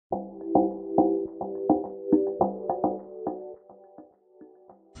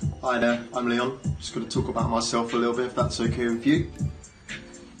Hi there, I'm Leon. Just going to talk about myself a little bit if that's okay with you.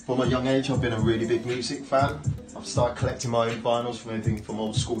 From a young age I've been a really big music fan. I've started collecting my own vinyls from everything from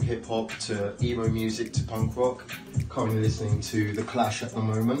old school hip hop to emo music to punk rock. Currently listening to The Clash at the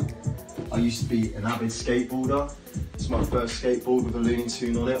moment. I used to be an avid skateboarder. It's my first skateboard with a Looney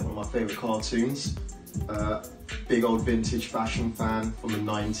Tune on it, one of my favourite cartoons. Big old vintage fashion fan from the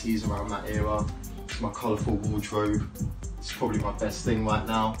 90s, around that era. It's my colourful wardrobe. It's probably my best thing right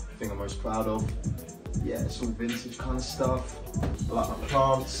now, thing I'm most proud of. Yeah, it's all vintage kind of stuff. I like my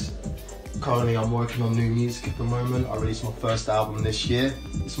plants. Currently I'm working on new music at the moment. I released my first album this year.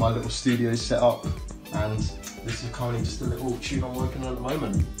 It's my little studio set up, and this is currently just a little tune I'm working on at the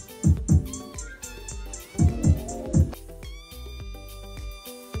moment.